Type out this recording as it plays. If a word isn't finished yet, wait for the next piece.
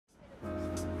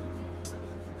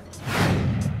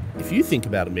if you think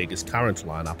about Omega's current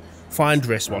lineup, fine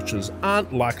dress watches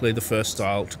aren't likely the first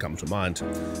style to come to mind.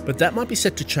 But that might be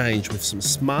set to change with some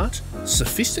smart,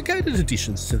 sophisticated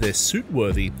additions to their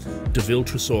suit-worthy DeVille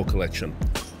Tresor collection.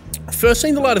 First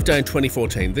seeing the light of day in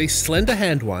 2014, these slender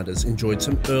hand winders enjoyed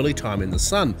some early time in the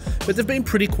sun, but they've been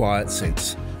pretty quiet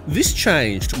since. This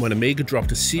changed when Omega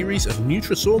dropped a series of new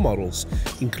Tresor models,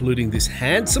 including this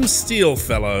handsome steel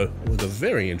fellow with a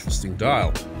very interesting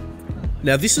dial.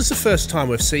 Now this is the first time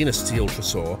we've seen a steel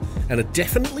Tresor, and it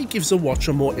definitely gives the watch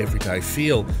a more everyday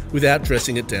feel, without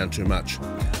dressing it down too much.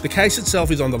 The case itself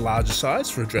is on the larger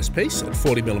size for a dress piece at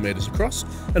 40mm across,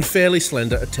 and fairly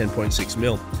slender at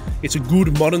 10.6mm. It's a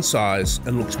good modern size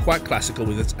and looks quite classical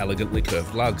with its elegantly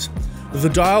curved lugs. The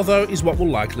dial though is what will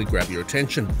likely grab your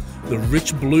attention. The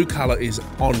rich blue colour is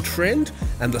on trend,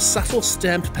 and the subtle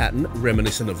stamped pattern,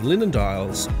 reminiscent of linen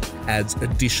dials, adds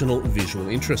additional visual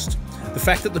interest. The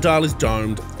fact that the dial is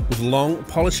domed, with long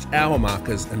polished hour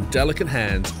markers and delicate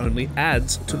hands, only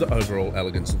adds to the overall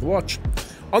elegance of the watch.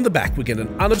 On the back we get an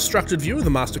unobstructed view of the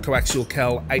Master Coaxial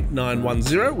Cal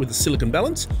 8910 with a silicon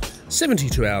balance,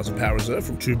 72 hours of power reserve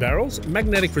from 2 barrels,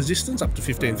 magnetic resistance up to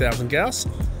 15,000 Gauss,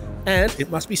 and, it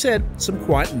must be said, some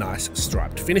quite nice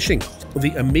striped finishing.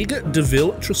 The Omega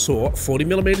DeVille Tresor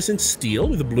 40mm in steel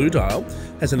with a blue dial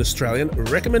has an Australian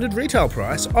recommended retail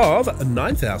price of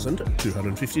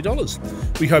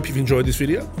 $9,250. We hope you've enjoyed this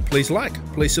video. Please like,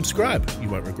 please subscribe, you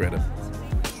won't regret it.